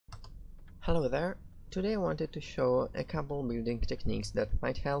Hello there. Today I wanted to show a couple building techniques that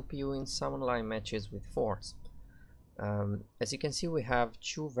might help you in some online matches with forts. As you can see, we have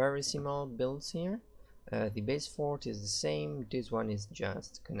two very similar builds here. The base fort is the same, this one is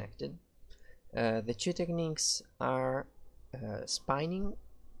just connected. The two techniques are spining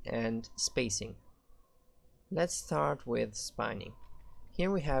and spacing. Let's start with spining.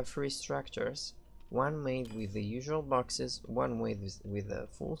 Here we have three structures. One made with the usual boxes, one made with a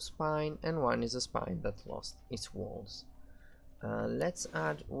full spine, and one is a spine that lost its walls. Let's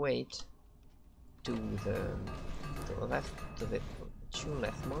add weight to the two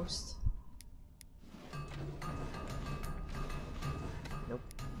leftmost. Nope.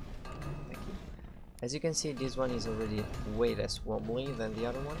 Thank you. As you can see, this one is already way less wobbly than the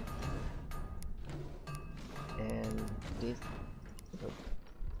other one, and this. Nope.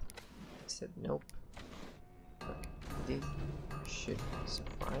 I said nope. This should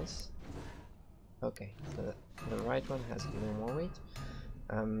suffice. Okay, so the right one has a little more weight.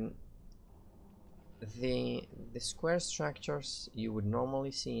 The square structures you would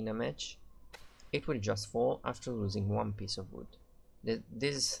normally see in a match, it will just fall after losing one piece of wood.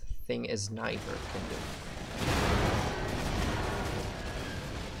 This thing a sniper can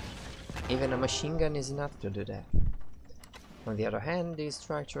do. Even a machine gun is enough to do that. On the other hand, this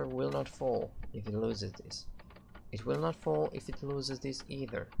structure will not fall if it loses this. It will not fall if it loses this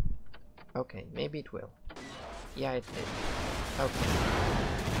either. Okay, maybe it will. Yeah, it did. Okay.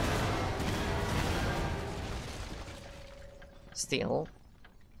 Still,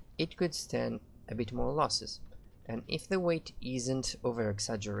 it could stand a bit more losses. And if the weight isn't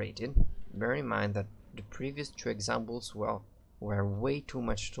over-exaggerated, bear in mind that the previous two examples were way too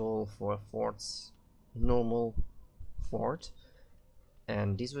much tall for a fort's normal fort.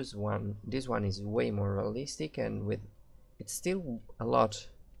 And this one is way more realistic, and with it's still a lot.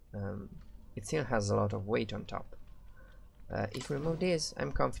 It still has a lot of weight on top. If we remove this,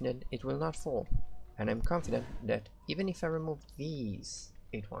 I'm confident it will not fall, and I'm confident that even if I remove these,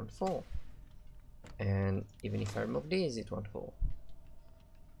 it won't fall, and even if I remove these, it won't fall.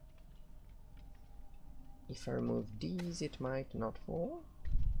 If I remove these, it might not fall.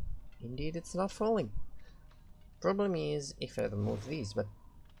 Indeed, it's not falling. Problem is if I remove these, but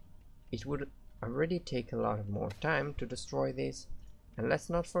it would already take a lot more time to destroy this, and let's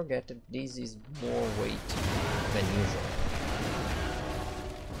not forget that this is more weight than usual.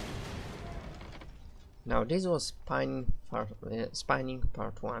 Now this was spining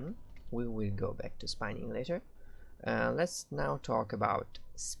part 1. We will go back to spining later. Let's now talk about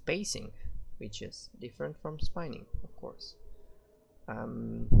spacing, which is different from spining, of course.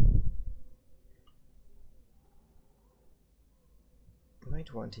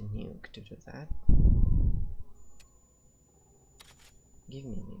 Might want a nuke to do that. Give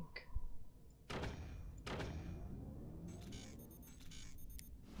me a nuke.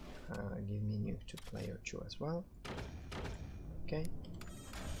 Give me a nuke to player 2 as well. Okay.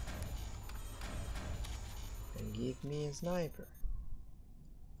 And give me a sniper.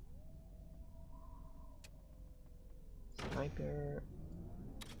 Sniper.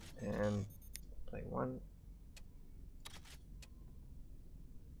 And play 1.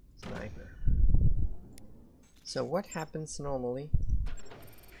 Sniper. So what happens normally?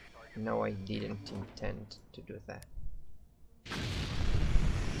 No, I didn't intend to do that.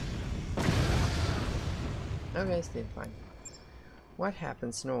 Okay, still fine. What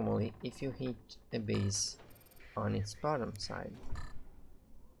happens normally if you hit a base on its bottom side?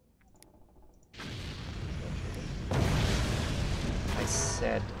 I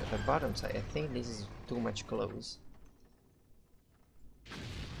said the bottom side. I think this is too much close.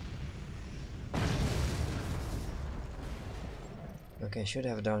 Okay, I should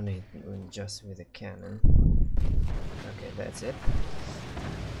have done it just with a cannon. Okay, that's it.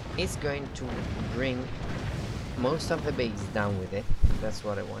 It's going to bring most of the base down with it. That's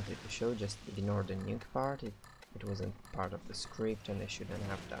what I wanted to show. Just ignore the nuke part. It wasn't part of the script, and I shouldn't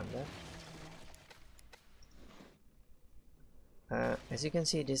have done that. As you can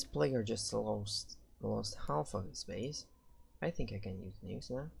see, this player just lost half of his base. I think I can use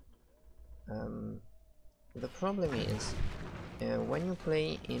nukes now. The problem is, when you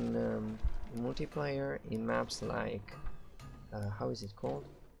play in multiplayer in maps like how is it called?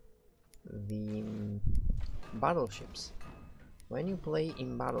 The battleships. When you play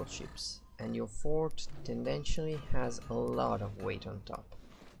in battleships and your fort tendentially has a lot of weight on top,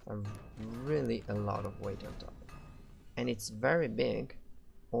 really a lot of weight on top, and it's very big,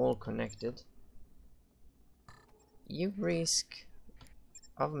 all connected, you risk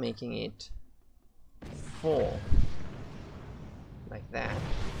of making it fall like that.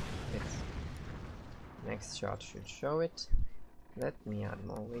 Next shot should show it. Let me add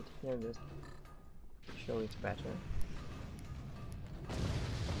more weight here just to show it better.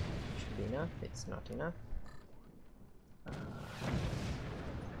 Should be enough. It's not enough.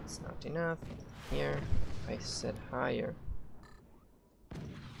 It's not enough. Here, I said higher.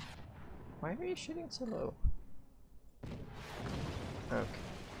 Why are you shooting so low? Okay.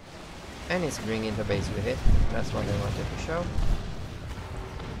 And it's bringing the base with it. That's what I wanted to show.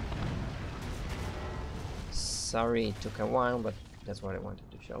 Sorry it took a while, but that's what I wanted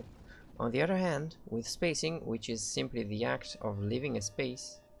to show. On the other hand, with spacing, which is simply the act of leaving a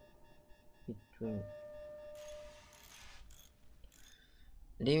space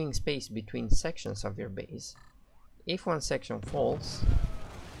between sections of your base, if one section falls,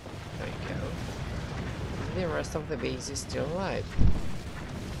 there you go, the rest of the base is still alive.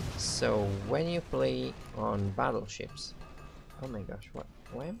 So when you play on battleships, oh my gosh,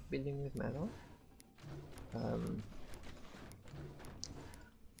 why am I building with metal?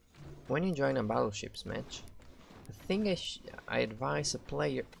 When you join a battleships match, the thing I advise a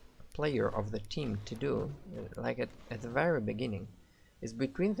player of the team to do, like at the very beginning, is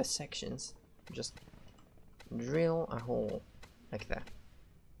between the sections, just drill a hole like that.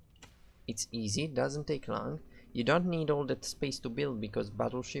 It's easy, doesn't take long. You don't need all that space to build because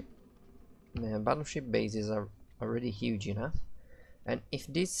battleship bases are already huge enough. And if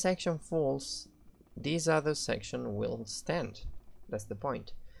this section falls, this other section will stand. That's the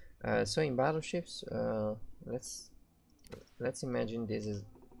point. So in battleships, let's imagine this is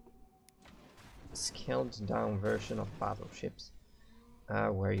a scaled down version of battleships,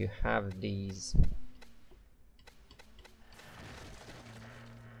 where you have these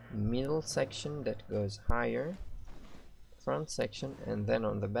middle section that goes higher, front section, and then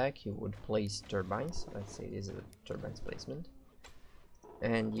on the back you would place turbines. Let's say this is a turbines placement,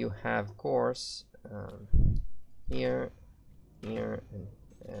 and you have cores here,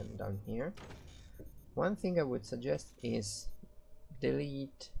 and down here. One thing I would suggest is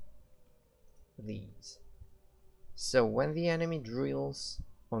delete these. So when the enemy drills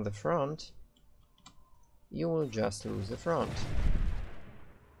on the front, you will just lose the front.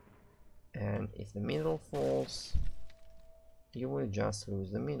 And if the middle falls, you will just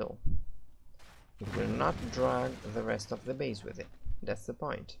lose the middle. It will not drag the rest of the base with it. That's the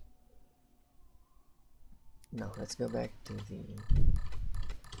point. Now let's go back to the...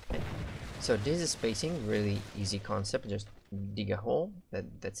 Okay. So this is spacing, really easy concept, just dig a hole,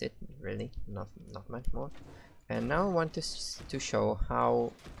 that's it, really, not much more. And now I want to show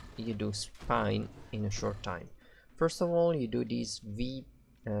how you do spine in a short time. First of all, you do these V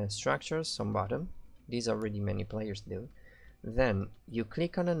structures on bottom. These already many players do. Then you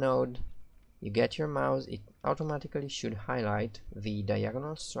click on a node, you get your mouse, it automatically should highlight the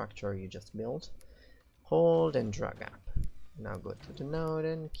diagonal structure you just built. Hold and drag up. Now go to the node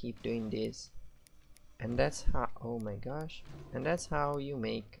and keep doing this. And that's how, oh my gosh, and that's how you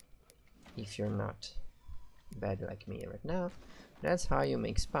make, if you're not bad like me right now, that's how you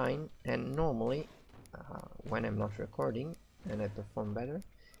make spine. And normally when I'm not recording and I perform better,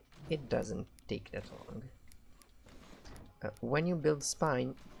 it doesn't take that long. When you build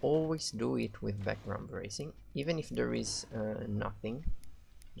spine, always do it with background bracing, even if there is nothing.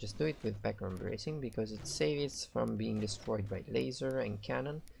 Just do it with background bracing because it saves it from being destroyed by laser and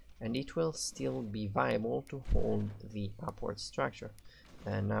cannon, and it will still be viable to hold the upward structure.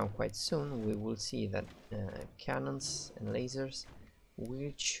 And now quite soon we will see that cannons and lasers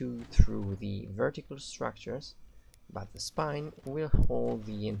will chew through the vertical structures, but the spine will hold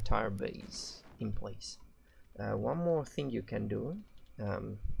the entire base in place. One more thing you can do,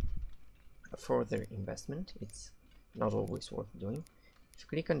 further investment, it's not always worth doing. If you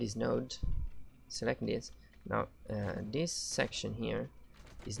click on this node, select this. Now this section here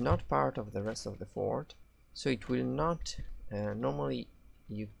is not part of the rest of the fort, so it will not, normally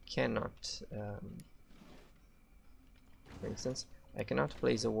you cannot, for instance, I cannot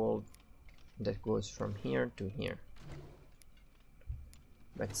place a wall that goes from here to here.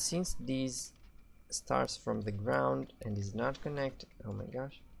 But since this starts from the ground and is not connected, oh my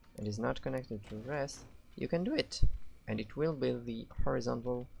gosh, and is not connected to the rest, you can do it, and it will build the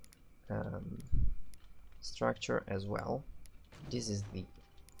horizontal structure as well. This is the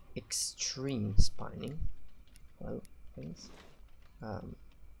extreme spining. Well, things.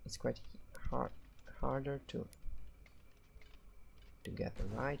 It's quite harder to get the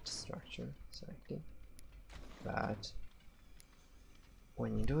right structure selected, but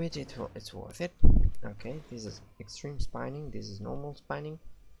when you do it, it's worth it. Okay, this is extreme spining, this is normal spining,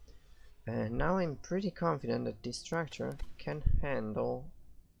 and now I'm pretty confident that this structure can handle,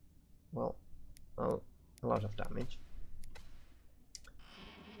 well, a lot of damage.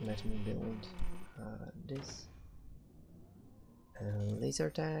 Let me build this laser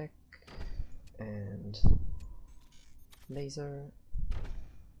attack and laser.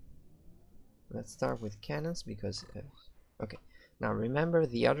 Let's start with cannons because okay, now remember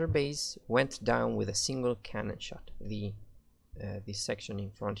the other base went down with a single cannon shot, this section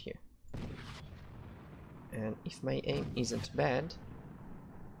in front here. And if my aim isn't bad,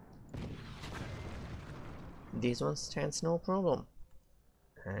 this one stands no problem.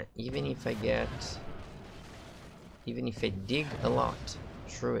 Even if I dig a lot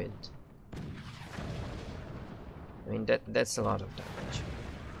through it, I mean that's a lot of damage.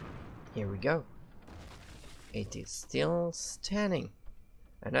 Here we go. It is still standing,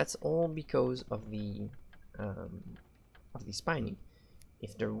 and that's all because of the spining.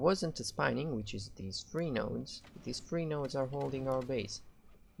 If there wasn't a spining, which is these three nodes are holding our base.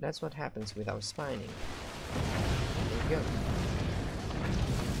 That's what happens without spining. There we go.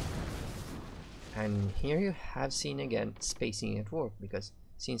 And here you have seen again spacing at work, because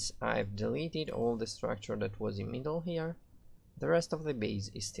since I've deleted all the structure that was in middle here, the rest of the base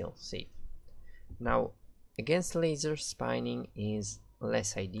is still safe. Now, against laser, spining is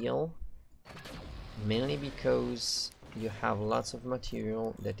less ideal, mainly because you have lots of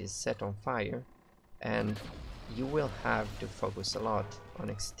material that is set on fire, and you will have to focus a lot on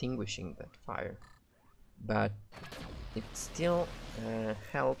extinguishing that fire. But it still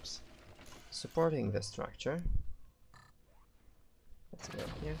helps supporting the structure. Let's go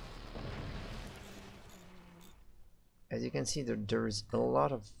here. As you can see, there's a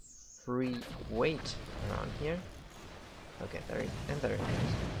lot of free weight around here. Okay, there it is.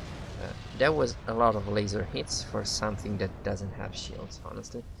 That was a lot of laser hits for something that doesn't have shields,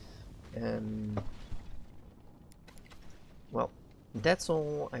 honestly. Well, that's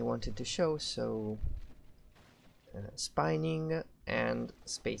all I wanted to show. So spining and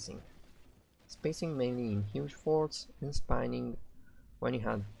spacing. Spacing mainly in huge forts, and spining when you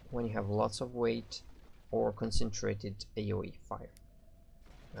have lots of weight or concentrated AoE fire.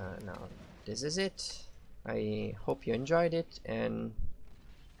 Now this is it. I hope you enjoyed it, and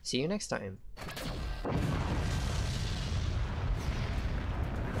see you next time.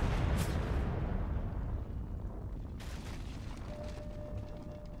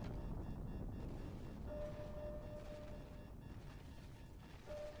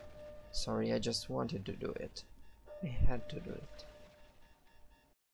 Sorry, I just wanted to do it. I had to do it.